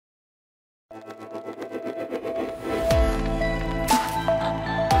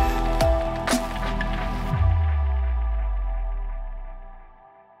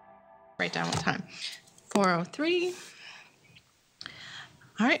write down what time. 4:03.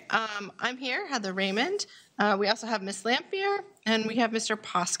 All right, I'm here, Heather Raymond. We also have Miss Lampier, and we have Mr.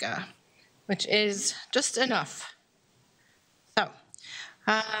 Posca, which is just enough.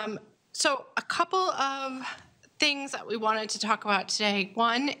 So a couple of things that we wanted to talk about today.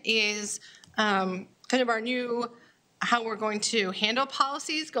 One is kind of our new, how we're going to handle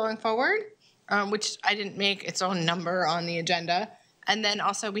policies going forward, which I didn't make its own number on the agenda. And then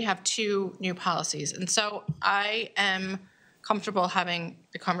also we have 2 new policies. And so I am comfortable having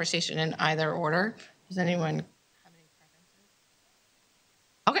the conversation in either order. Does anyone have any preferences?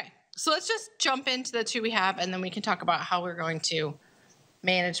 Okay, so let's just jump into the 2 we have, and then we can talk about how we're going to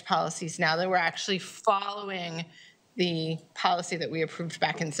manage policies now that we're actually following the policy that we approved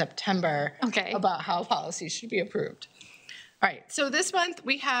back in September about how policies should be approved. All right, so this month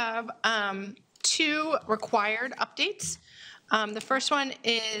we have 2 required updates. The first one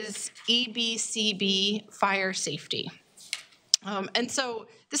is EBCB fire safety. And so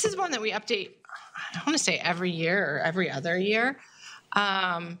this is one that we update, I want to say every year or every other year.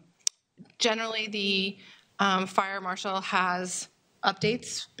 Generally, the fire marshal has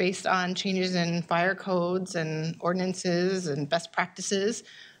updates based on changes in fire codes and ordinances and best practices.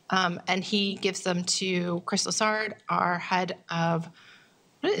 And he gives them to Chris Lessard, our head of,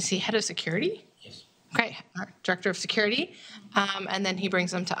 what is he, head of security? Yes. Okay, our director of security. And then he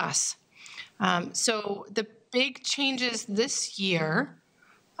brings them to us. So the big changes this year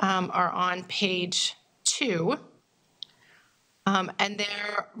are on page 2. And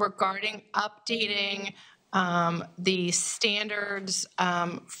they're regarding updating the standards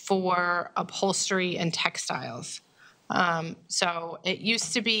for upholstery and textiles. So it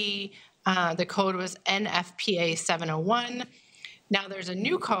used to be, the code was NFPA 701. Now there's a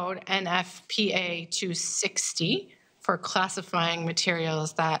new code, NFPA 260, for classifying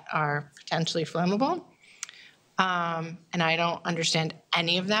materials that are potentially flammable. And I don't understand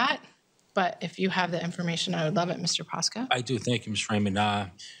any of that. But if you have the information, I would love it, Mr. Posca. I do. Thank you, Ms. Raymond.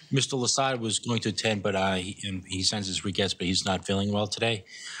 Mr. Lessard was going to attend, but he sends his regrets, but he's not feeling well today.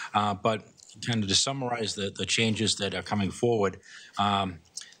 But kind of to summarize the changes that are coming forward,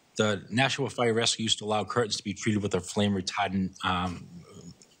 the Nashua Fire Rescue used to allow curtains to be treated with a flame retardant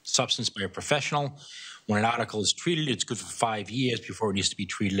substance by a professional. When an article is treated, it's good for 5 years before it needs to be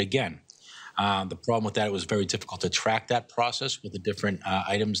treated again. The problem with that, it was very difficult to track that process with the different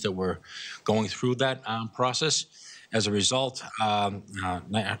items that were going through that process. As a result,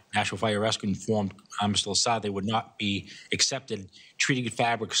 Nashua Fire Rescue informed Mr. Lessard they would not be accepted treating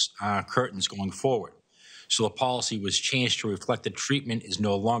fabrics curtains going forward. So the policy was changed to reflect that treatment is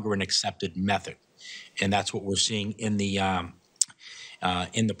no longer an accepted method. And that's what we're seeing in the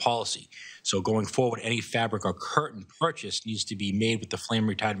policy. So going forward, any fabric or curtain purchased needs to be made with the flame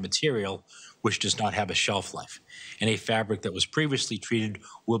retardant material, which does not have a shelf life. Any fabric that was previously treated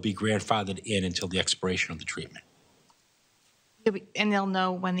will be grandfathered in until the expiration of the treatment. And they'll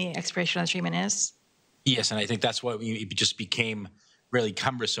know when the expiration of the treatment is? Yes, and I think that's why it just became really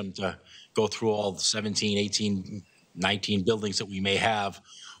cumbersome to go through all the 17, 18, 19 buildings that we may have,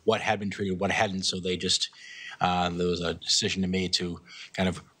 what had been treated, what hadn't, so they just, there was a decision made to kind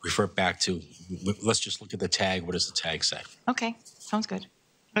of revert back to, let's just look at the tag. What does the tag say? Okay, sounds good.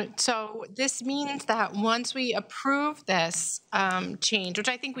 So this means that once we approve this change, which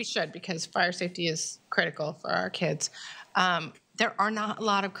I think we should because fire safety is critical for our kids, there are not a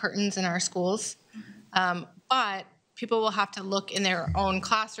lot of curtains in our schools, but people will have to look in their own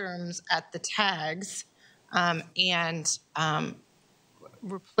classrooms at the tags and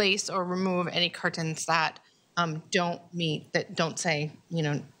replace or remove any curtains that don't say,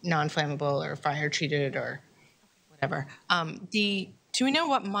 non-flammable or fire treated or whatever. Do we know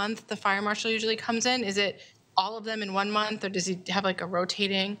what month the fire marshal usually comes in? Is it all of them in 1 month, or does he have like a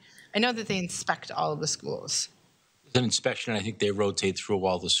rotating? I know that they inspect all of the schools. It's an inspection. I think they rotate through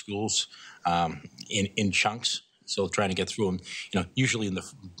all the schools in chunks. So trying to get through them, usually in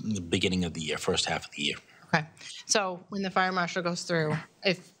the beginning of the year, first half of the year. Okay. So when the fire marshal goes through,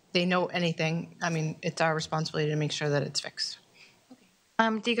 if they know anything, it's our responsibility to make sure that it's fixed.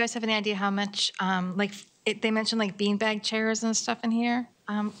 Okay. Do you guys have any idea how much, they mentioned like beanbag chairs and stuff in here?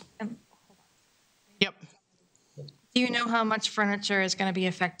 Yep. Do you know how much furniture is going to be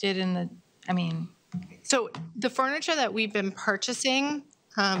affected in the, So the furniture that we've been purchasing,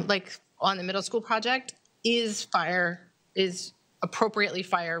 like on the middle school project, is appropriately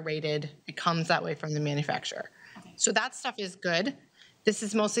fire rated. It comes that way from the manufacturer. Okay. So that stuff is good. This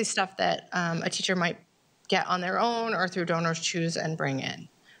is mostly stuff that a teacher might get on their own or through donors choose and bring in.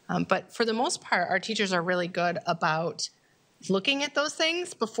 But for the most part, our teachers are really good about looking at those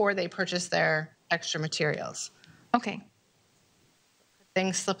things before they purchase their extra materials. Okay.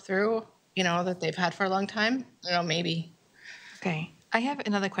 Things slip through, you know, that they've had for a long time, you know, maybe. Okay. I have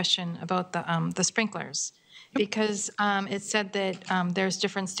another question about the sprinklers, because it said that there's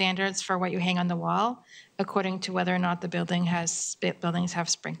different standards for what you hang on the wall according to whether or not the buildings have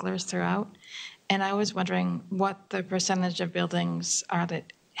sprinklers throughout. And I was wondering what the percentage of buildings are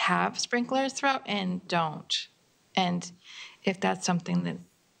that have sprinklers throughout and don't, and if that's something that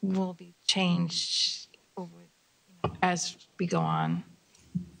will be changed over, as we go on.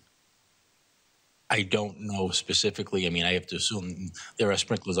 I don't know specifically. I mean, I have to assume there are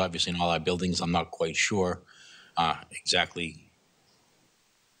sprinklers obviously in all our buildings. I'm not quite sure exactly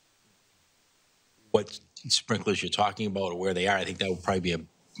what sprinklers you're talking about or where they are. I think that would probably be a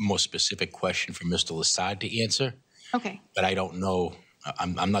more specific question for Mr. Lasad to answer. Okay. But I don't know.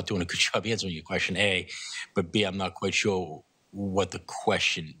 I'm not doing a good job answering your question, A, but B, I'm not quite sure what the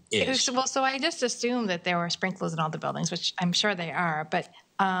question is. Well, so I just assumed that there were sprinklers in all the buildings, which I'm sure they are, but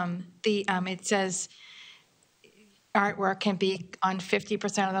it says artwork can be on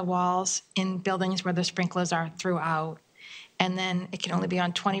 50% of the walls in buildings where the sprinklers are throughout, and then it can only be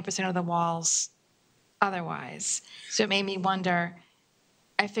on 20% of the walls otherwise. So it made me wonder,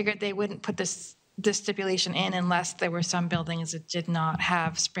 I figured they wouldn't put this stipulation in unless there were some buildings that did not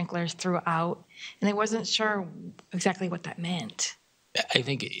have sprinklers throughout, and I wasn't sure exactly what that meant. I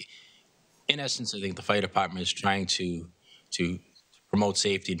think, in essence, I think the fire department is trying to promote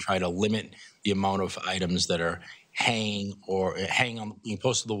safety and try to limit the amount of items that are hanging on being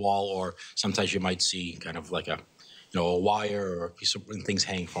posted to the wall, or sometimes you might see kind of like a wire or a piece of things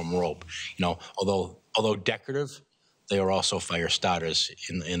hanging from rope. Although decorative, they are also fire starters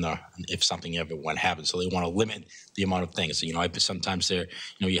if something ever happens. So they want to limit the amount of things. Sometimes you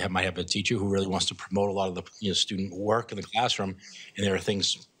might have a teacher who really wants to promote a lot of the student work in the classroom, and there are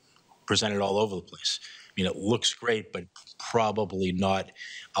things presented all over the place. I mean, it looks great, but probably not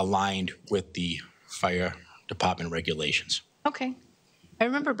aligned with the fire department regulations. Okay. I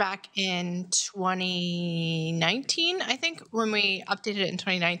remember back in 2019, I think, when we updated it in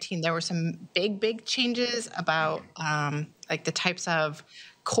 2019, there were some big changes about like the types of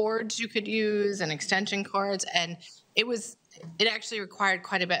cords you could use and extension cords. And it actually required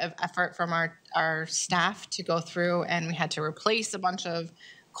quite a bit of effort from our staff to go through, and we had to replace a bunch of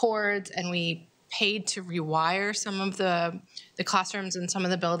cords, and we paid to rewire some of the classrooms in some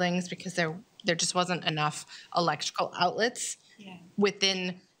of the buildings because there just wasn't enough electrical outlets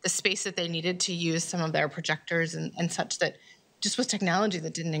within the space that they needed to use some of their projectors and such, that just was technology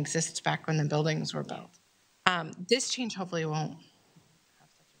that didn't exist back when the buildings were built. This change hopefully won't have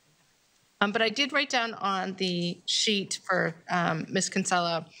such an impact. But I did write down on the sheet for Ms.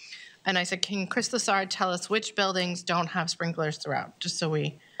 Kinsella, and I said, can Chris Lassard tell us which buildings don't have sprinklers throughout, just so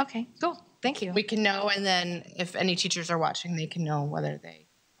we... Okay, cool. Thank you. We can know, and then if any teachers are watching, they can know whether they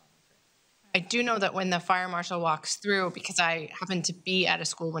follow through. I do know that when the fire marshal walks through, because I happened to be at a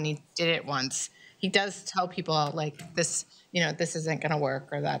school when he did it once, he does tell people, like, this isn't going to work,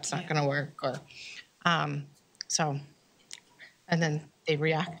 or that's not going to work, or and then they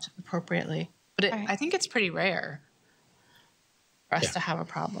react appropriately. But I think it's pretty rare for us to have a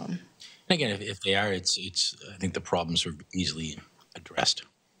problem. And again, if they are, it's I think the problems are easily addressed.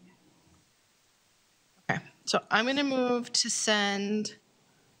 Okay, so I'm going to move to send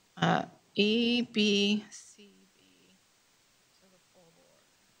E, B, C, B to the full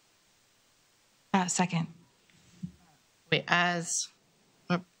board. Second. Wait, as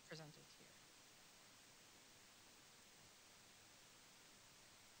presented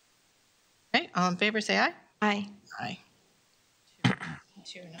here. Okay, all in favor, say aye. Aye. Aye.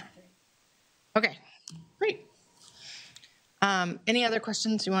 Two, not three. Okay, great. Any other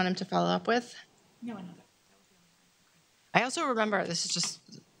questions you want him to follow up with? No, another. I also remember, this is just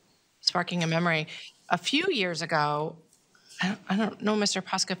sparking a memory, a few years ago, I don't know, Mr.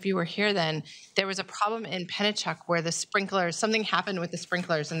 Posca, if you were here then, there was a problem in Pennachuck where something happened with the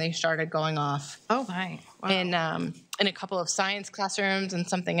sprinklers and they started going off. Oh, my. Wow. In a couple of science classrooms and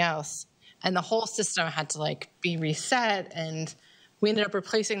something else. And the whole system had to be reset, and we ended up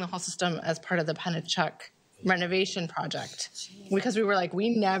replacing the whole system as part of the Pennachuck renovation project because we were like, we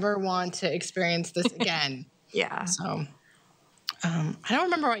never want to experience this again. Yeah. So I don't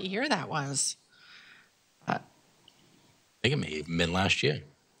remember what year that was. I think it may have been last year.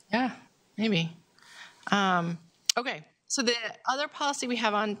 Yeah, maybe. Okay, so the other policy we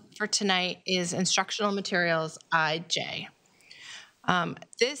have on for tonight is instructional materials, IJ.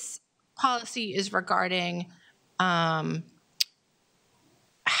 This policy is regarding how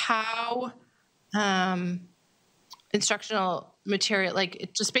instructional material, like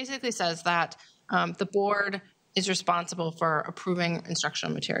it just basically says that the board is responsible for approving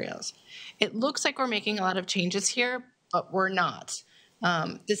instructional materials. It looks like we're making a lot of changes here, but we're not.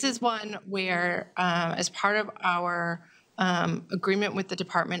 This is one where, as part of our agreement with the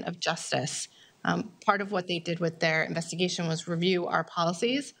Department of Justice, part of what they did with their investigation was review our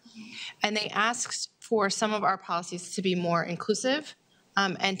policies, and they asked for some of our policies to be more inclusive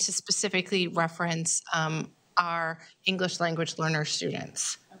and to specifically reference our English language learner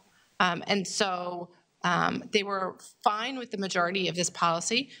students. And so they were fine with the majority of this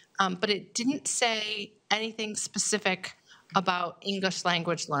policy, but it didn't say anything specific about English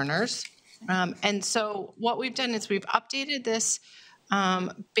language learners. And so what we've done is we've updated this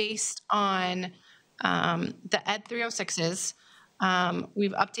based on the Ed 306s.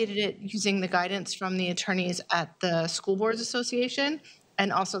 We've updated it using the guidance from the attorneys at the School Boards Association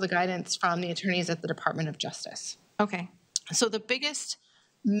and also the guidance from the attorneys at the Department of Justice. Okay. So the biggest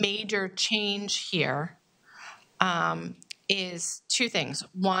major change here is two things.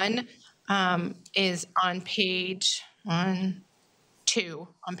 One is on page 2.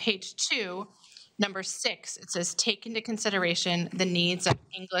 On page 2, number 6, it says, take into consideration the needs of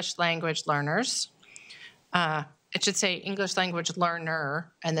English language learners. It should say English language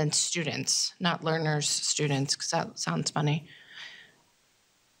learner and then students, not learners, students, because that sounds funny.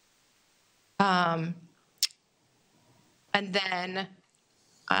 And then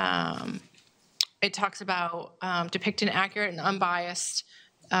it talks about depict an accurate and unbiased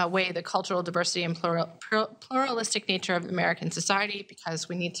way the cultural diversity and pluralistic nature of American society, because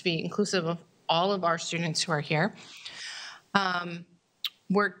we need to be inclusive of all of our students who are here.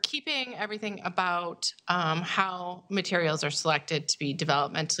 We're keeping everything about how materials are selected to be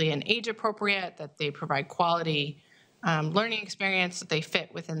developmentally and age appropriate, that they provide quality learning experience, that they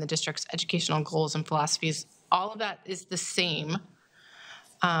fit within the district's educational goals and philosophies. All of that is the same.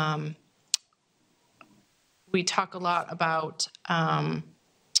 We talk a lot about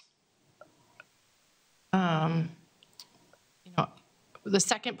the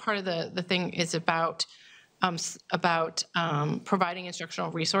second part of the thing is about providing instructional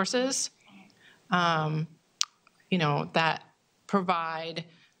resources, that provide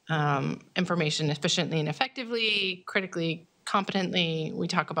information efficiently and effectively, critically competently. We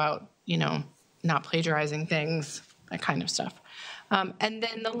talk about, not plagiarizing things, that kind of stuff. And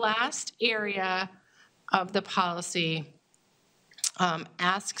then the last area of the policy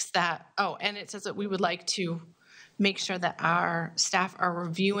asks that, and it says that we would like to make sure that our staff are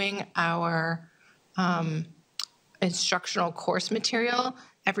reviewing our instructional course material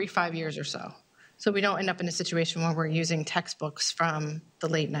every 5 years or so. So we don't end up in a situation where we're using textbooks from the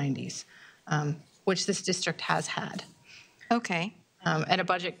late 90s, which this district has had. Okay. At a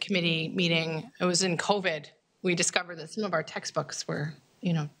budget committee meeting, it was in COVID, we discovered that some of our textbooks were,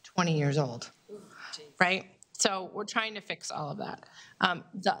 20 years old, right? So we're trying to fix all of that.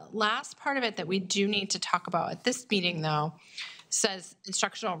 The last part of it that we do need to talk about at this meeting, though, says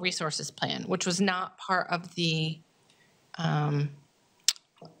instructional resources plan, which was not part of the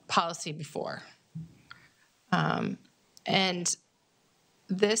policy before. And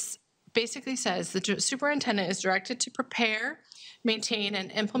this basically says the superintendent is directed to prepare, maintain,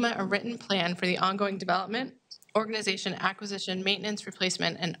 and implement a written plan for the ongoing development, organization, acquisition, maintenance,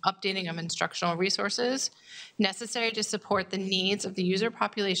 replacement, and updating of instructional resources necessary to support the needs of the user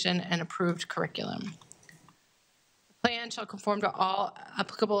population and approved curriculum. The plan shall conform to all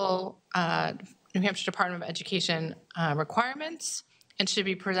applicable New Hampshire Department of Education requirements and should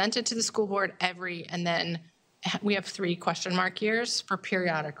be presented to the school board and then we have 3 question mark years for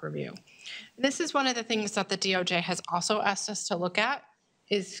periodic review. This is one of the things that the DOJ has also asked us to look at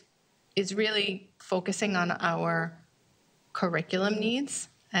is really focusing on our curriculum needs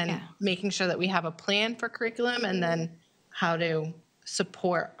and making sure that we have a plan for curriculum and then how to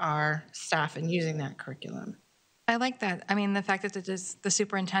support our staff in using that curriculum. I like that. I mean, the fact that the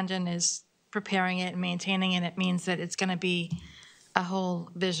superintendent is preparing it and maintaining it, it means that it's going to be a whole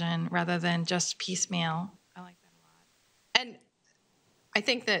vision rather than just piecemeal. I like that a lot. And I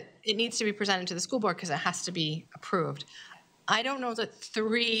think that it needs to be presented to the school board because it has to be approved. I don't know that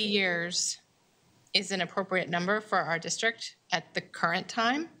 3 years is an appropriate number for our district at the current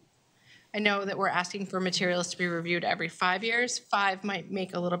time. I know that we're asking for materials to be reviewed every 5 years. 5 might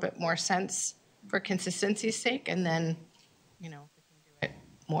make a little bit more sense for consistency's sake, and then, we can do it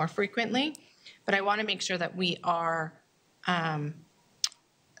more frequently. But I want to make sure that we are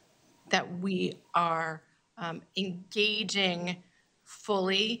engaging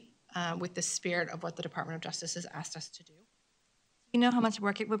fully with the spirit of what the Department of Justice has asked us to do. You know how much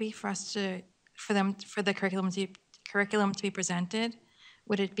work it would be for us for the curriculum to curriculum to be presented?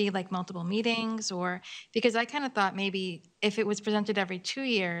 Would it be like multiple meetings, or, because I kind of thought maybe if it was presented every 2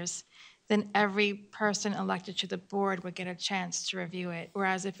 years, then every person elected to the board would get a chance to review it.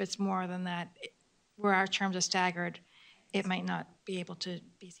 Whereas if it's more than that, where our terms are staggered, it might not be able to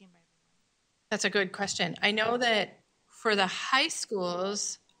be seen by everyone. That's a good question. I know that for the high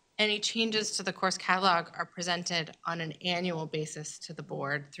schools, any changes to the course catalog are presented on an annual basis to the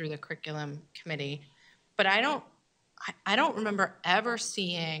board through the curriculum committee. But I don't remember ever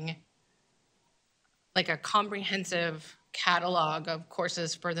seeing like a comprehensive catalog of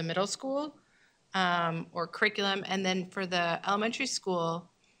courses for the middle school or curriculum. And then for the elementary school,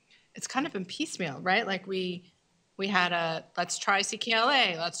 it's kind of been piecemeal, right? Like we had a, let's try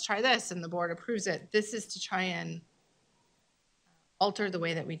CKLA, let's try this, and the board approves it. This is to try and alter the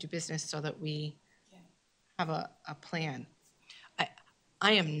way that we do business so that we have a plan.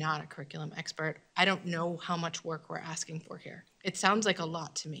 I am not a curriculum expert. I don't know how much work we're asking for here. It sounds like a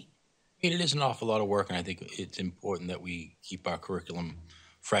lot to me. It is an awful lot of work, and I think it's important that we keep our curriculum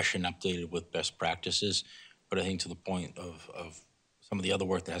fresh and updated with best practices. But I think to the point of some of the other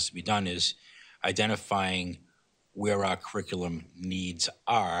work that has to be done is identifying where our curriculum needs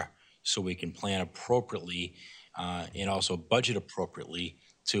are so we can plan appropriately and also budget appropriately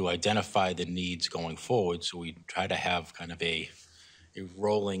to identify the needs going forward. So we try to have kind of a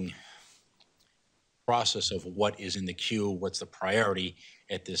rolling process of what is in the queue, what's the priority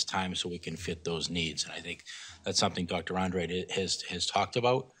at this time, so we can fit those needs. And I think that's something Dr. Andre has talked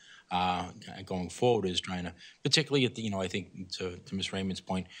about going forward, is trying to, particularly at the, I think to Ms. Raymond's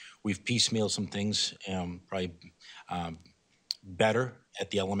point, we've piecemealed some things probably better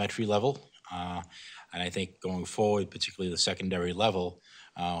at the elementary level. And I think going forward, particularly the secondary level,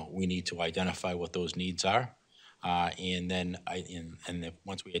 we need to identify what those needs are. And then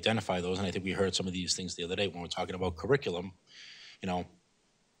once we identify those, and I think we heard some of these things the other day when we're talking about curriculum,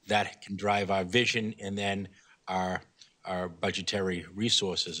 that can drive our vision and then our budgetary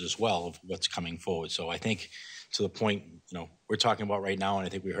resources as well of what's coming forward. So I think to the point, we're talking about right now, and I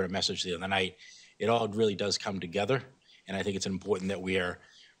think we heard a message the other night, it all really does come together. And I think it's important that we are,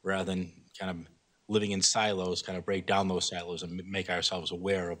 rather than kind of living in silos, kind of break down those silos and make ourselves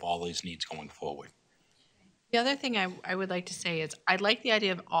aware of all these needs going forward. The other thing I would like to say is I like the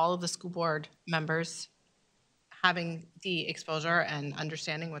idea of all of the school board members having the exposure and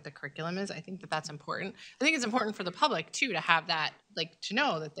understanding what the curriculum is. I think that that's important. I think it's important for the public too to have that, like to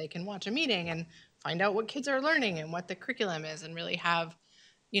know that they can watch a meeting and find out what kids are learning and what the curriculum is and really have,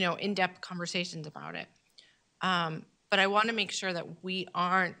 in-depth conversations about it. But I want to make sure that we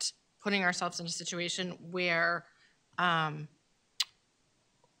aren't putting ourselves in a situation where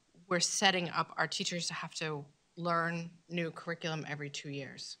we're setting up our teachers to have to learn new curriculum every 2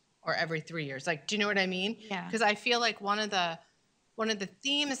 years or every 3 years. Like, do you know what I mean? Yeah. Because I feel like one of the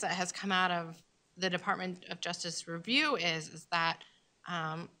themes that has come out of the Department of Justice review is that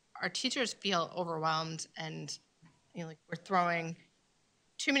our teachers feel overwhelmed and like we're throwing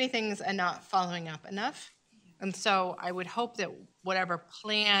too many things and not following up enough. And so I would hope that whatever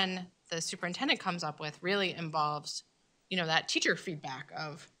plan the superintendent comes up with really involves, that teacher feedback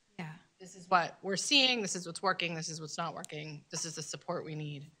of, this is what we're seeing, this is what's working, this is what's not working, this is the support we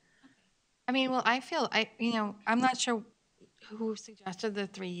need. I mean, well, I feel, I'm not sure who suggested the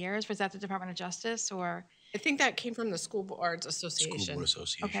 3 years. Was that the Department of Justice or? I think that came from the School Boards Association. School Board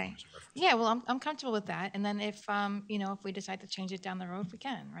Association. Okay. Yeah, well, I'm comfortable with that. And then if, if we decide to change it down the road, we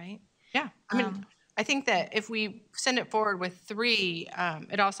can, right? Yeah. I mean, I think that if we send it forward with 3,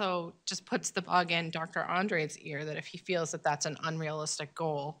 it also just puts the bug in Dr. Andre's ear that if he feels that that's an unrealistic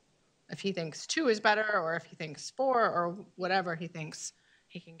goal, if he thinks 2 is better or if he thinks 4 or whatever he thinks,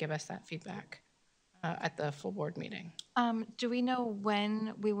 he can give us that feedback at the full board meeting. Do we know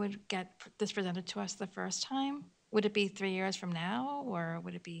when we would get this presented to us the first time? Would it be 3 years from now, or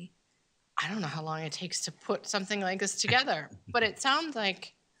would it be? I don't know how long it takes to put something like this together, but it sounds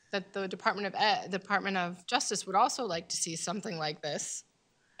like that the Department of Justice would also like to see something like this.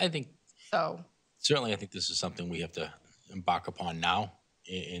 I think so. Certainly, I think this is something we have to embark upon now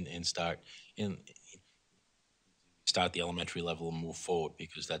and start the elementary level and move forward,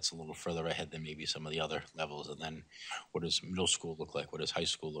 because that's a little further ahead than maybe some of the other levels. And then what does middle school look like? What does high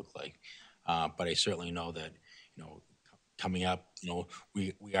school look like? But I certainly know that, coming up,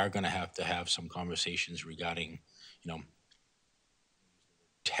 we are going to have some conversations regarding,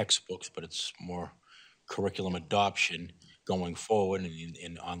 textbooks, but it's more curriculum adoption going forward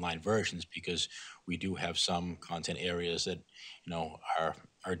in online versions, because we do have some content areas that,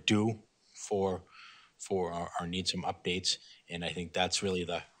 are due for our need some updates. And I think that's really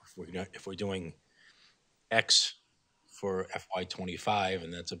if we're doing X for FY25,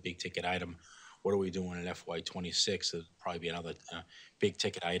 and that's a big ticket item. What are we doing in FY26? There'll probably be another big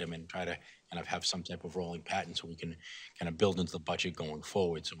ticket item, and try to kind of have some type of rolling pattern so we can kind of build into the budget going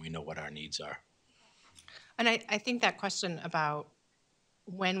forward so we know what our needs are. And I think that question about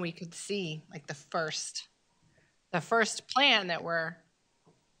when we could see like the first plan that we're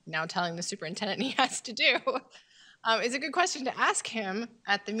now telling the superintendent he has to do is a good question to ask him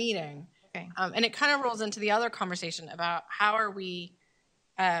at the meeting. Okay. And it kind of rolls into the other conversation about how are we,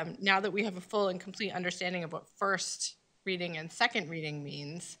 now that we have a full and complete understanding of what first reading and second reading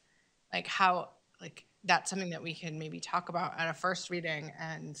means, like how, like that's something that we can maybe talk about at a first reading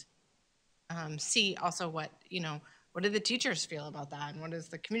and see also what, what do the teachers feel about that and what does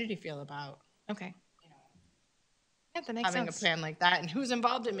the community feel about Okay. Yeah, that makes having sense. a plan like that and who's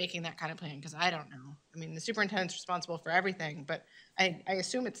involved in making that kind of plan, because I don't know. I mean, the superintendent's responsible for everything, but I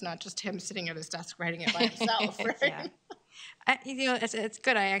assume it's not just him sitting at his desk writing it by himself, right? Yeah. It's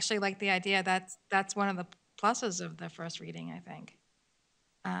good. I actually like the idea. That's one of the pluses of the first reading, I think.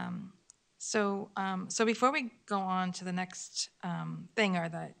 So before we go on to the next thing,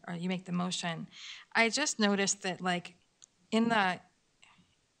 or you make the motion, I just noticed that like in the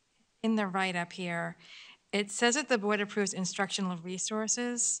write-up here, it says that the board approves instructional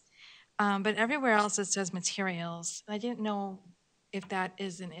resources, but everywhere else it says materials. I didn't know if that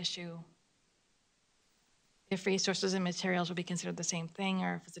is an issue. If resources and materials would be considered the same thing,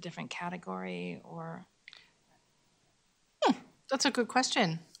 or if it's a different category, or. That's a good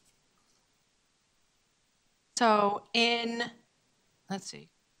question. So let's see,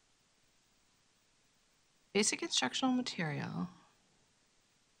 basic instructional material,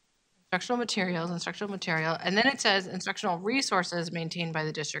 instructional material, and then it says instructional resources maintained by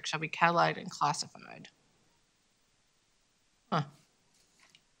the district shall be cataloged and classified. Huh. I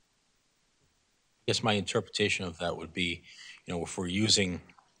guess my interpretation of that would be, if we're using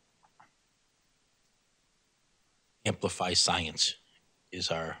Amplify Science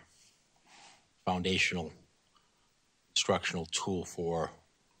is our foundational instructional tool for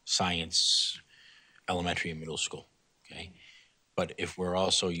science, elementary and middle school, okay? But if we're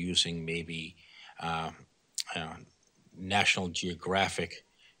also using maybe National Geographic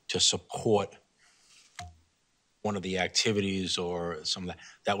to support one of the activities or some of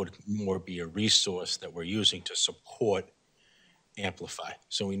that would more be a resource that we're using to support Amplify.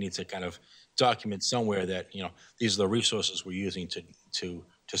 So we need to kind of document somewhere that, these are the resources we're using to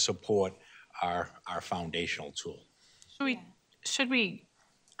support our foundational tool. Should we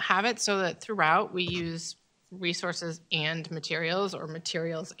have it so that throughout we use resources and materials, or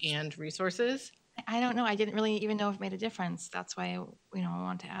materials and resources? I don't know. I didn't really even know if it made a difference. That's why I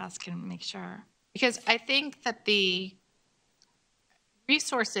wanted to ask and make sure. Because I think that the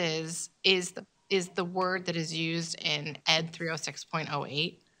resources is the word that is used in Ed 306.08,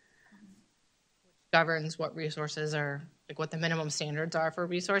 which governs what resources are, like what the minimum standards are for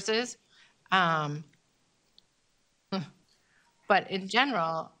resources. But in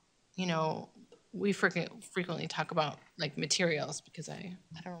general, we frequently talk about like materials, because I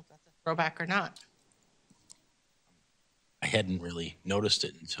don't know if that's a throwback or not. I hadn't really noticed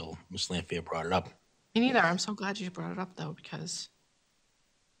it until Ms. Lanfear brought it up. Me neither. I'm so glad you brought it up, though, because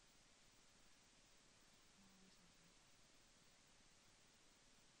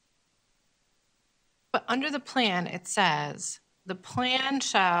but under the plan, it says the plan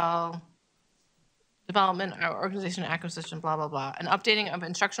shall development, organization, acquisition, blah, blah, blah, an updating of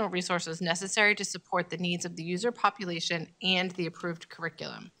instructional resources necessary to support the needs of the user population and the approved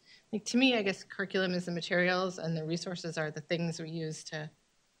curriculum. Like, to me, I guess curriculum is the materials and the resources are the things we use to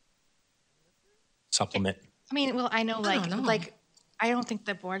supplement. I mean, well, I know, I don't know. I don't think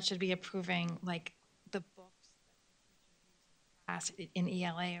the board should be approving like the books that the teacher uses in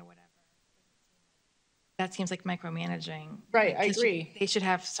ELA or whatever. That seems like micromanaging. Right, I agree. They should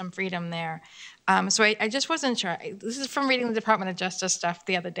have some freedom there. So I just wasn't sure. This is from reading the Department of Justice stuff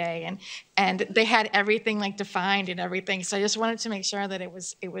the other day, and they had everything like defined and everything. So I just wanted to make sure that it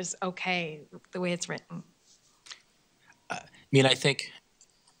was okay the way it's written. I mean, I think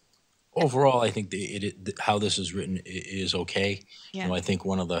overall, I think how this is written is okay. Yeah. I think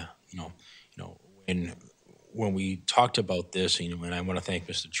one of the when we talked about this, and I want to thank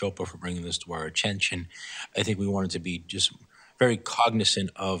Mr. Chopra for bringing this to our attention, I think we wanted to be just very cognizant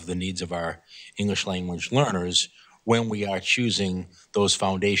of the needs of our English language learners when we are choosing those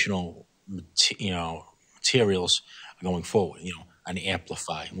foundational, materials going forward, an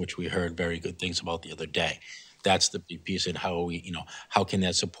Amplify, which we heard very good things about the other day. That's the big piece in how how can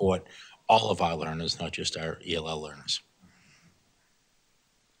that support all of our learners, not just our ELL learners.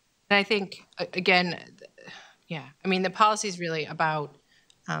 And I think, again, Yeah, I mean, the policy is really about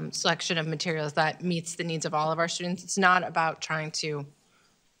selection of materials that meets the needs of all of our students. It's not about trying to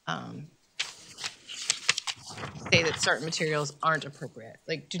say that certain materials aren't appropriate.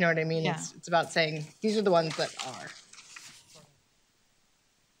 Like, do you know what I mean? Yeah. It's about saying these are the ones that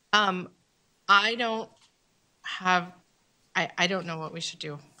are. I don't have, I don't know what we should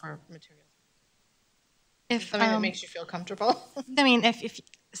do for materials. If Something that makes you feel comfortable. I mean, if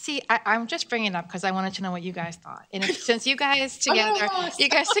see, I'm just bringing it up because I wanted to know what you guys thought, and since you guys together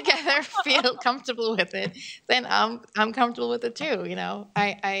feel comfortable with it, then I'm comfortable with it too. You know,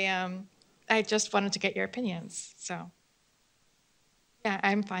 I just wanted to get your opinions. So yeah,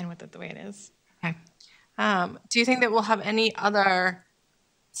 I'm fine with it the way it is. Okay. Do you think that we'll have any other?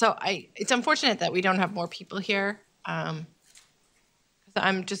 So it's unfortunate that we don't have more people here. I'm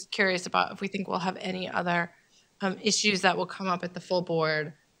just curious about if we think we'll have any other issues that will come up at the full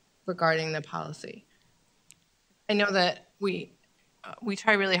board regarding the policy. I know that we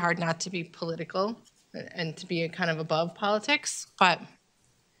try really hard not to be political and to be kind of above politics, but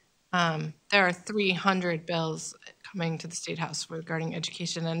there are 300 bills coming to the State House regarding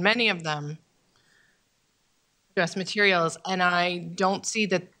education, and many of them address materials, and I don't see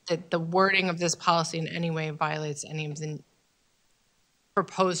that the wording of this policy in any way violates any of the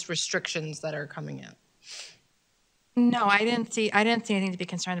proposed restrictions that are coming in. No, I didn't see anything to be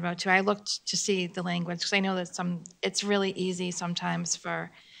concerned about too. I looked to see the language because I know that it's really easy sometimes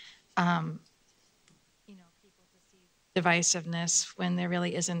for, people to see divisiveness when there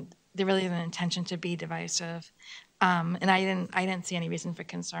really isn't an intention to be divisive. And I didn't see any reason for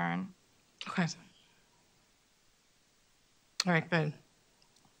concern. Okay. All right, good.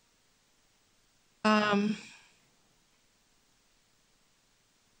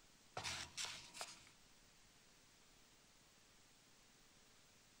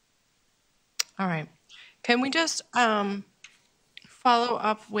 All right. Can we just follow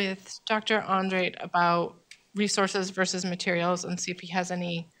up with Dr. Andrade about resources versus materials and see if he has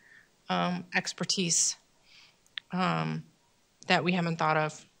any expertise that we haven't thought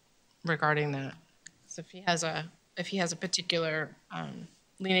of regarding that? So if he has a particular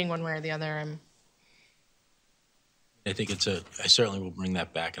leaning one way or the other, I think I certainly will bring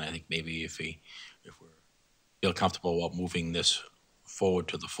that back, and I think maybe if we feel comfortable about moving this forward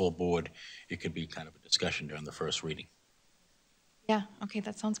to the full board, it could be kind of a discussion during the first reading. Yeah, okay,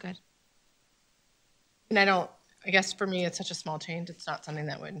 that sounds good. And I guess for me, it's such a small change. It's not something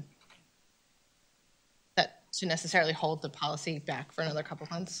that should necessarily hold the policy back for another couple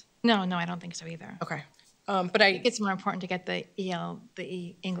months. No, I don't think so either. Okay. But I think it's more important to get the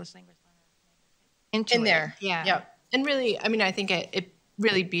English language learner in there. Yeah. Yeah. And really, I mean, I think it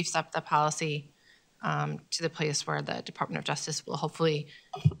really beefs up the policy to the place where the Department of Justice will hopefully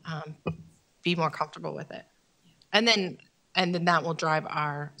be more comfortable with it. And then that will drive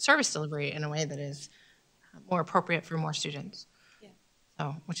our service delivery in a way that is more appropriate for more students. Yeah.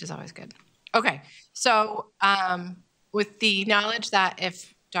 So, which is always good. Okay. So with the knowledge that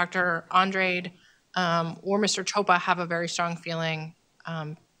if Dr. Andrade or Mr. Chopa have a very strong feeling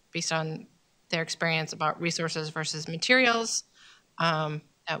based on their experience about resources versus materials,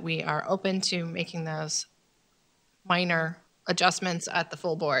 that we are open to making those minor adjustments at the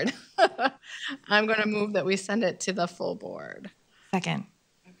full board. I'm going to move that we send it to the full board. Second.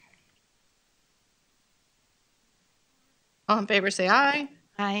 Okay. All in favor, say aye.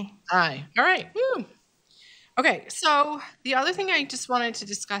 Aye. Aye. All right. Woo. Okay, so the other thing I just wanted to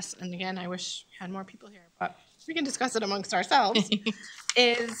discuss, and again, I wish we had more people here, but we can discuss it amongst ourselves,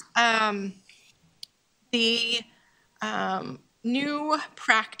 is the new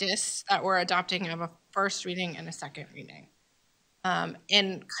practice that we're adopting of a first reading and a second reading.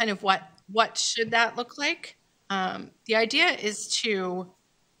 And kind of what should that look like? The idea is to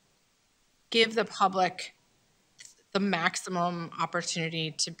give the public the maximum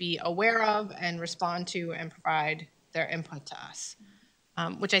opportunity to be aware of and respond to and provide their input to us,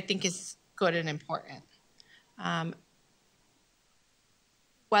 which I think is good and important.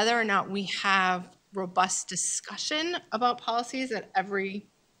 Whether or not we have robust discussion about policies at every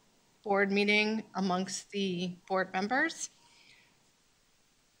board meeting amongst the board members,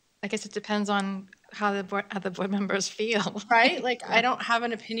 I guess it depends on how the board members feel. Right? Like, I don't have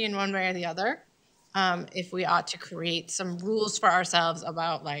an opinion one way or the other. If we ought to create some rules for ourselves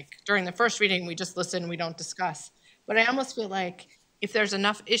about, like, during the first reading, we just listen, we don't discuss. But I almost feel like if there's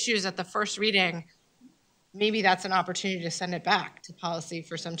enough issues at the first reading, maybe that's an opportunity to send it back to policy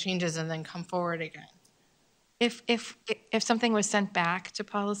for some changes and then come forward again. If something was sent back to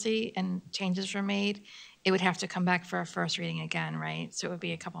policy and changes were made, it would have to come back for a first reading again, right? So it would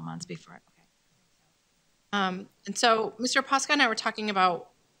be a couple months before. Okay. And so Mr. Posca and I were talking about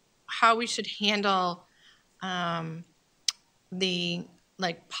how we should handle the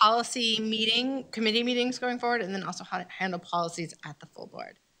policy committee meetings going forward, and then also how to handle policies at the full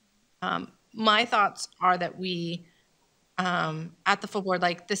board. My thoughts are that we, at the full board,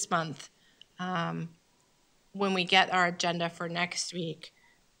 like this month, when we get our agenda for next week,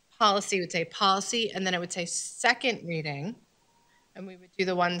 policy would say policy, and then it would say second reading, and we would do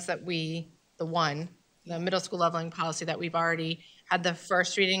the ones that the middle school leveling policy that we've already had the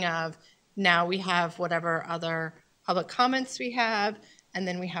first reading of. Now we have whatever other public comments we have, and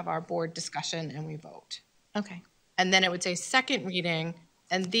then we have our board discussion and we vote. Okay. And then it would say second reading,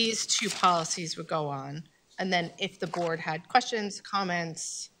 and these two policies would go on. And then if the board had questions,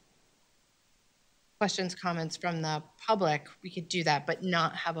 comments from the public, we could do that, but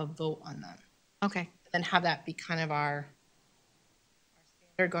not have a vote on them. Okay. And have that be kind of our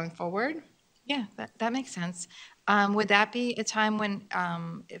standard going forward. Yeah, that makes sense. Would that be a time when,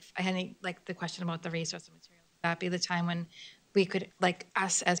 if I had any, the question about the resource and materials, would that be the time when we could,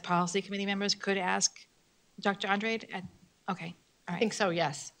 us as policy committee members could ask Dr. Andrade? Okay, all right. I think so,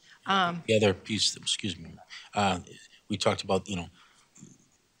 yes. The other piece, excuse me, we talked about,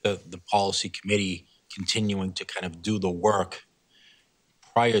 the policy committee continuing to kind of do the work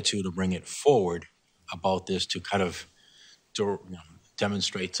prior to bring it forward about this to kind of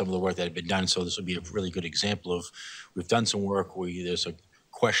demonstrate some of the work that had been done. So this would be a really good example of, we've done some work where there's a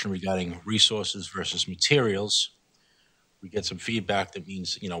question regarding resources versus materials. We get some feedback that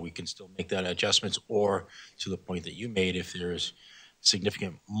means, we can still make that adjustments, or to the point that you made, if there's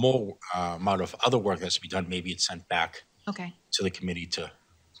significant more amount of other work that's to be done, maybe it's sent back to the committee to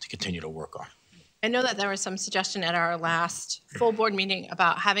continue to work on. I know that there was some suggestion at our last full board meeting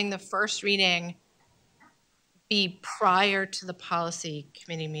about having the first reading be prior to the policy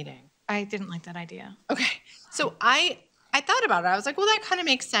committee meeting. I didn't like that idea. Okay. So I thought about it. I was like, well, that kind of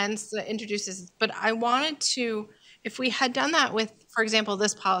makes sense. That introduces, but I wanted to, if we had done that with, for example,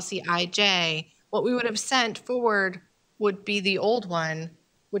 this policy IJ, what we would have sent forward would be the old one,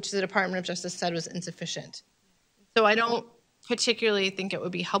 which the Department of Justice said was insufficient. So I don't particularly think it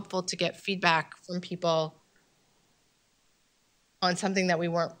would be helpful to get feedback from people on something that we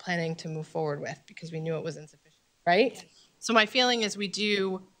weren't planning to move forward with because we knew it was insufficient, right? Yes. So my feeling is we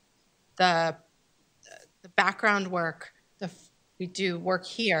do the background work, we do work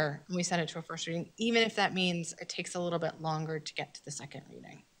here, and we send it to a first reading, even if that means it takes a little bit longer to get to the second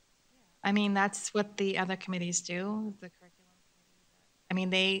reading. I mean, that's what the other committees do, the curriculum committee. I mean,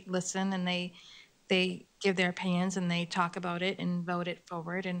 they listen and they give their opinions and they talk about it and vote it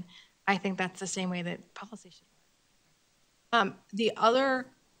forward. And I think that's the same way that policy should work. The other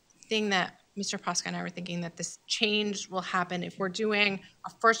thing that Mr. Posca and I were thinking that this change will happen if we're doing a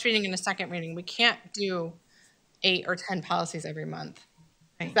first reading and a second reading. We can't do 8 or 10 policies every month.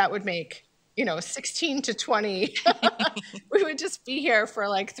 Right. That would make 16 to 20. We would just be here for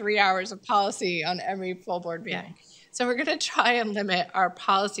 3 hours of policy on every full board meeting. Yeah. So we're going to try and limit our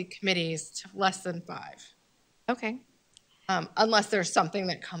policy committees to less than 5. Okay. Unless there's something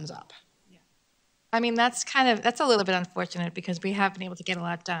that comes up. Yeah. I mean, that's a little bit unfortunate because we have been able to get a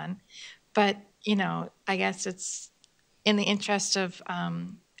lot done. But, I guess it's in the interest of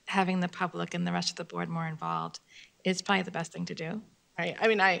having the public and the rest of the board more involved is probably the best thing to do. Right. I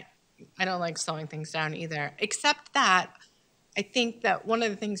mean, I don't like slowing things down either, except that I think that one of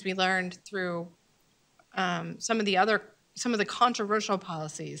the things we learned through some of the controversial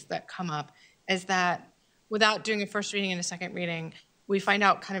policies that come up is that without doing a first reading and a second reading, we find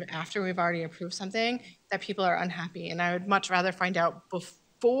out kind of after we've already approved something that people are unhappy. And I would much rather find out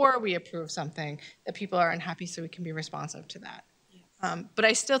before we approve something that people are unhappy so we can be responsive to that. Yes. But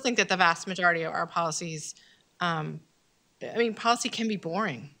I still think that the vast majority of our policies, policy can be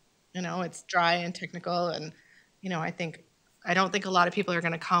boring. It's dry and technical. And, I don't think a lot of people are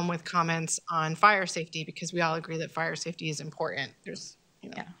going to come with comments on fire safety because we all agree that fire safety is important. There's,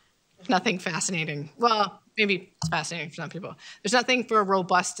 nothing fascinating. Well, maybe it's fascinating for some people. There's nothing for a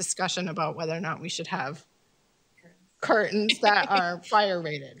robust discussion about whether or not we should have curtains that are fire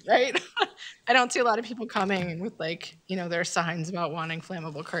rated, right? I don't see a lot of people coming with their signs about wanting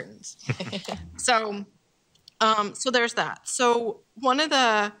flammable curtains. So there's that. So one of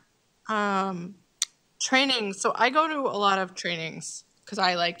the trainings, so I go to a lot of trainings because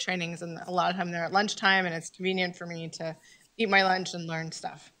I like trainings, and a lot of time they're at lunchtime and it's convenient for me to eat my lunch and learn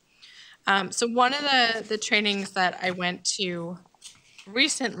stuff. So one of the trainings that I went to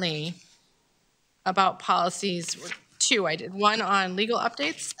recently about policies were 2. I did one on legal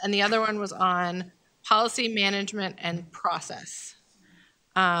updates and the other one was on policy management and process,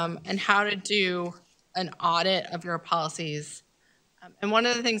 and how to do an audit of your policies. And one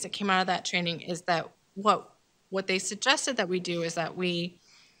of the things that came out of that training is that what they suggested that we do is that we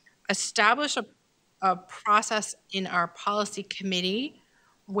establish a process in our policy committee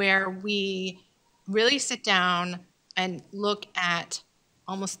where we really sit down and look at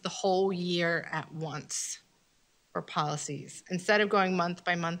almost the whole year at once for policies, instead of going month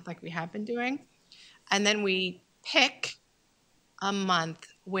by month like we have been doing. And then we pick a month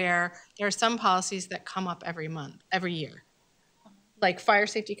where there are some policies that come up every year. Like fire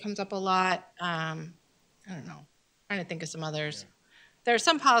safety comes up a lot. I don't know, I'm trying to think of some others. There are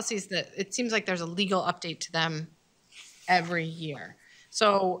some policies that it seems like there's a legal update to them every year.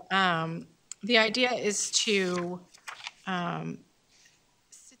 So the idea is to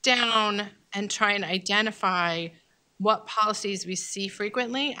sit down and try and identify what policies we see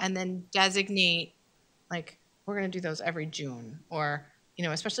frequently and then designate, like, we're going to do those every June, or, you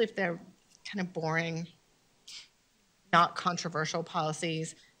know, especially if they're kind of boring, not controversial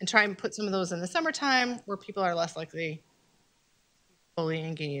policies, and try and put some of those in the summertime where people are less likely to be fully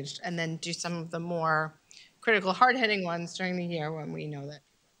engaged, and then do some of the more critical, hard-hitting ones during the year when we know that.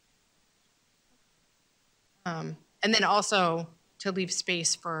 And then also to leave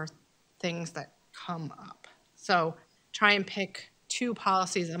space for things that come up. So try and pick 2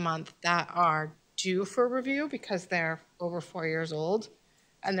 policies a month that are due for review because they're over 4 years old,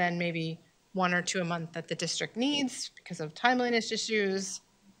 and then maybe 1 or 2 a month that the district needs because of timeliness issues.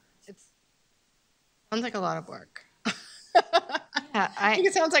 It sounds like a lot of work. Yeah, I think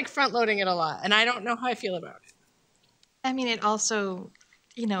it sounds like front-loading it a lot, and I don't know how I feel about it. I mean, it also,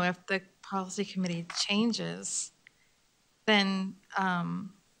 you know, if the policy committee changes, then,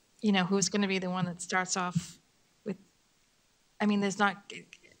 you know, who's going to be the one that starts off with, I mean, there's not,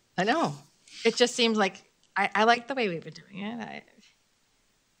 I know. it just seems like, I like the way we've been doing it.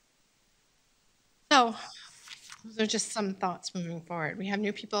 So those are just some thoughts moving forward. We have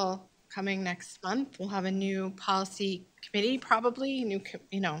new people coming next month. We'll have a new policy committee, probably,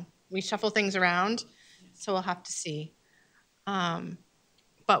 you know, we shuffle things around, so we'll have to see. But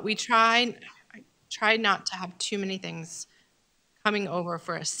I tried not to have too many things coming over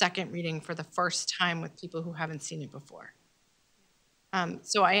for a second reading for the first time with people who haven't seen it before.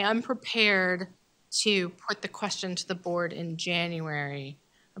 So I am prepared to put the question to the board in January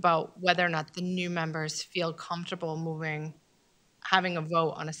about whether or not the new members feel comfortable having a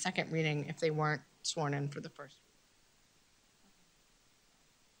vote on a second reading if they weren't sworn in for the first reading.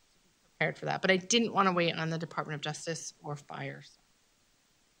 Prepared for that, but I didn't want to wait on the Department of Justice or fire.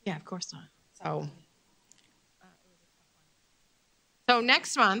 Yeah, of course not. So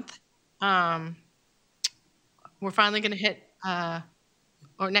next month, we're finally going to hit,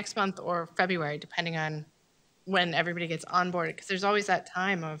 or next month or February, depending on when everybody gets onboarded, because there's always that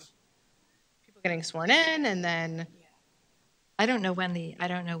time of people getting sworn in, and then I don't know when the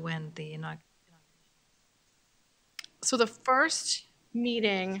inauguration. So the first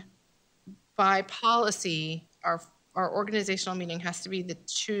meeting by policy, our organizational meeting has to be the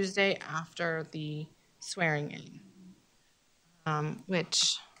Tuesday after the swearing in,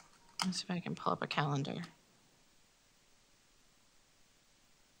 which, let's see if I can pull up a calendar.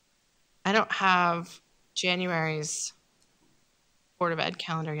 I don't have January's Board of Ed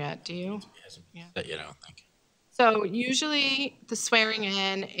calendar yet, do you? It hasn't been set yet, I don't think. So usually the swearing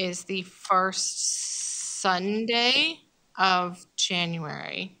in is the first Sunday of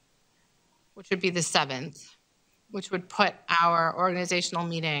January, which would be the 7th, which would put our organizational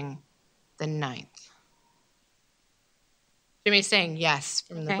meeting the 9th. Jimmy's saying yes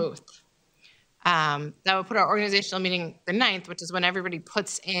from the booth. That would put our organizational meeting the 9th, which is when everybody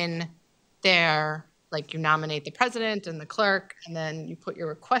puts in their, like, you nominate the president and the clerk, and then you put your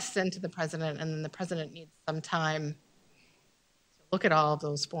requests into the president, and then the president needs some time to look at all of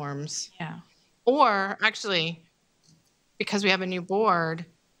those forms. Yeah. Or actually, because we have a new board,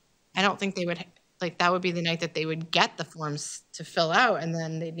 I don't think they would, like, that would be the night that they would get the forms to fill out, and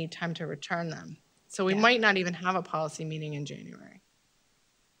then they'd need time to return them. So we might not even have a policy meeting in January.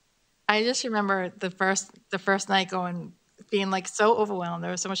 I just remember the first night being like so overwhelmed. There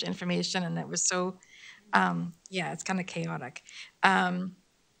was so much information, and it was so, it's kind of chaotic. But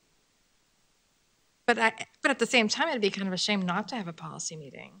at the same time, it'd be kind of a shame not to have a policy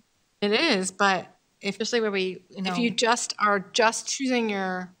meeting. It is, but especially where we, if you just are just filling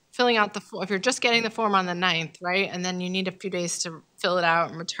out if you're just getting the form on the 9th, right, and then you need a few days to fill it out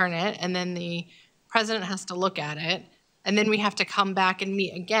and return it, and then the president has to look at it, and then we have to come back and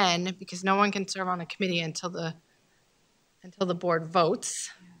meet again because no one can serve on a committee until the board votes.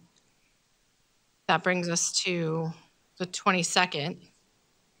 That brings us to the 22nd.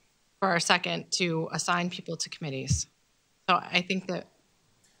 for our second to assign people to committees. So I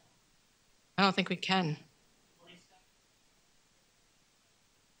don't think we can.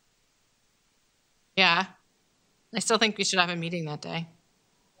 Yeah. I still think we should have a meeting that day.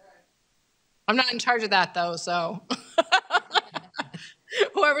 I'm not in charge of that, though, so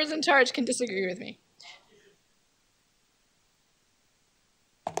whoever's in charge can disagree with me.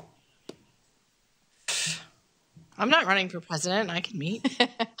 I'm not running for president. I can meet.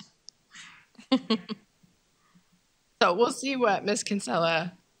 So we'll see what Ms.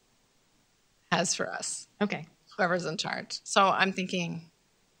 Kinsella has for us, Okay. whoever's in charge. So I'm thinking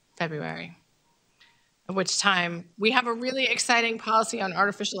February, at which time we have a really exciting policy on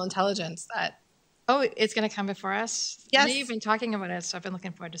artificial intelligence that. Oh, it's going to come before us? Yes. I know you've been talking about it, so I've been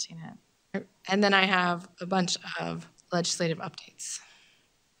looking forward to seeing it. And then I have a bunch of legislative updates.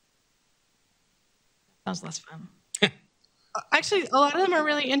 Sounds less fun. Actually, a lot of them are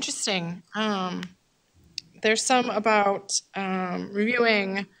really interesting. There's some about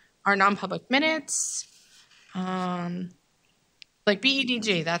reviewing our non-public minutes. Like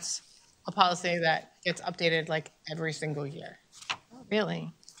BEDG, that's a policy that gets updated like every single year. Oh,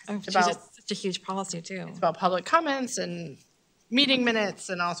 really? It's It's about, such a huge policy, too. it's about public comments and meeting minutes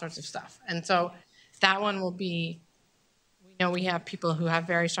and all sorts of stuff. And so that one will be, we know we have people who have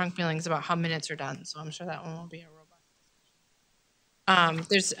very strong feelings about how minutes are done. So I'm sure that one will be a robust discussion.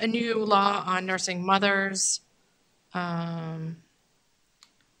 There's a new law on nursing mothers. Let's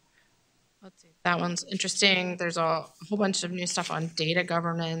see, that one's interesting. There's a whole bunch of new stuff on data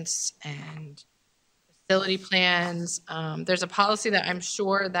governance and facility plans. There's a policy that I'm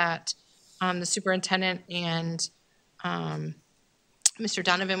sure that the superintendent and Mr.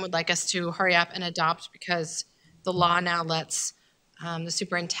 Donovan would like us to hurry up and adopt because the law now lets the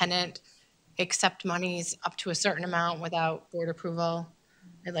superintendent accept monies up to a certain amount without board approval.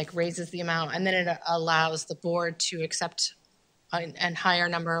 It like raises the amount, and then it allows the board to accept a higher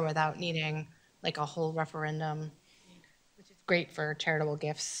number without needing like a whole referendum, which is great for charitable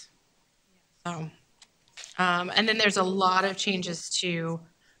gifts. So, and then there's a lot of changes to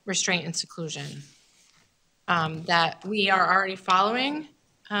restraint and seclusion that we are already following.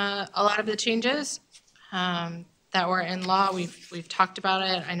 A lot of the changes that were in law, we've talked about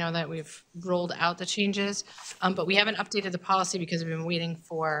it. I know that we've rolled out the changes, but we haven't updated the policy because we've been waiting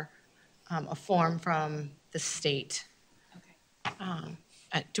for a form from the state. Okay.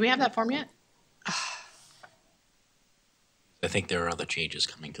 Do we have that form yet? I think there are other changes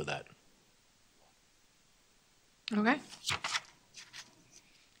coming to that. Okay.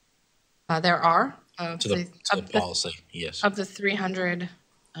 There are. To the policy, yes. Of the 300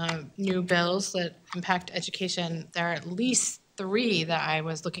 new bills that impact education, there are at least 3 that I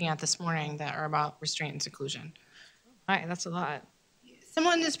was looking at this morning that are about restraint and seclusion. All right, that's a lot.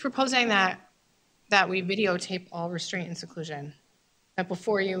 Someone is proposing that we videotape all restraint and seclusion. That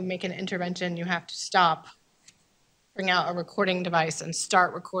before you make an intervention, you have to stop, bring out a recording device and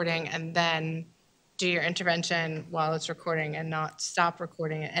start recording, and then do your intervention while it's recording and not stop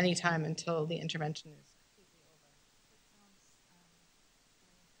recording at any time until the intervention is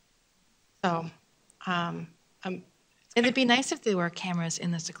completely over. So, It'd be nice if there were cameras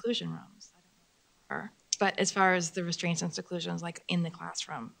in the seclusion rooms. I don't know if there are. But as far as the restraints and seclusions, like in the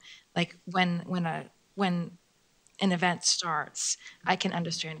classroom, like when an event starts, I can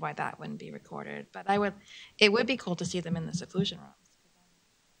understand why that wouldn't be recorded. But it would be cool to see them in the seclusion rooms.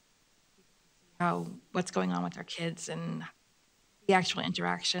 How what's going on with our kids and the actual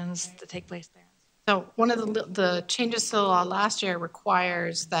interactions that take place there. So one of the changes to the law last year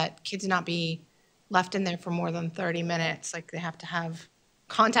requires that kids not be left in there for more than 30 minutes. Like they have to have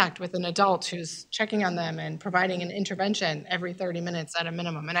contact with an adult who's checking on them and providing an intervention every 30 minutes at a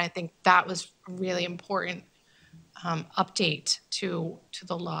minimum. And I think that was a really important update to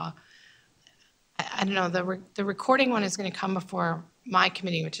the law. I don't know, the recording one is going to come before my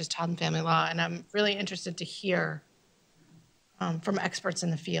committee, which is Child and Family Law, and I'm really interested to hear from experts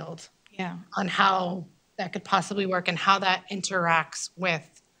in the field on how that could possibly work and how that interacts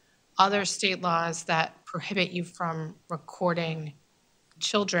with other state laws that prohibit you from recording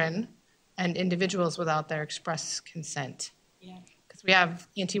children and individuals without their express consent. Because we have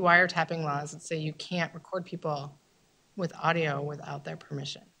anti-wiretapping laws that say you can't record people with audio without their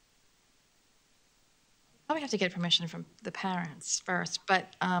permission. Probably have to get permission from the parents first,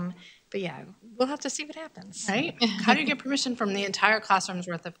 but yeah, we'll have to see what happens. Right? How do you get permission from the entire classroom's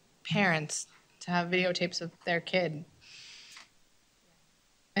worth of parents to have videotapes of their kid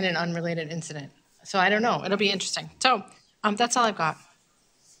in an unrelated incident? So I don't know. It'll be interesting. So that's all I've got.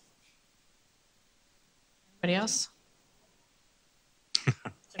 Anybody else?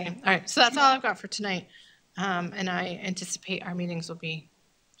 Okay, all right, so that's all I've got for tonight. And I anticipate our meetings will be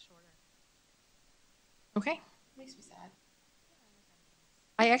shorter. Okay. Makes me sad.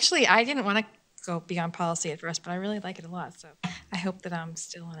 I didn't want to go beyond policy at first, but I really like it a lot. So I hope that I'm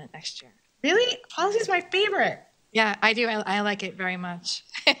still on it next year. Really? Policy is my favorite. Yeah, I do. I like it very much.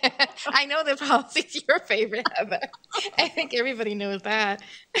 I know that policy's your favorite, Heather. I think everybody knows that.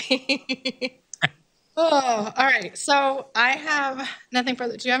 Oh, all right. So I have nothing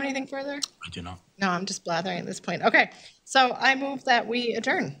further. Do you have anything further? I do not. No, I'm just blathering at this point. Okay. So I move that we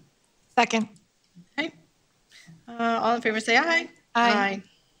adjourn. Second. Okay. All in favor, say aye. Aye.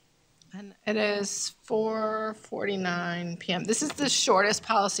 And it is 4:49 p.m. This is the shortest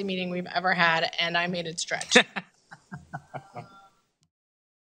policy meeting we've ever had, and I made it stretch.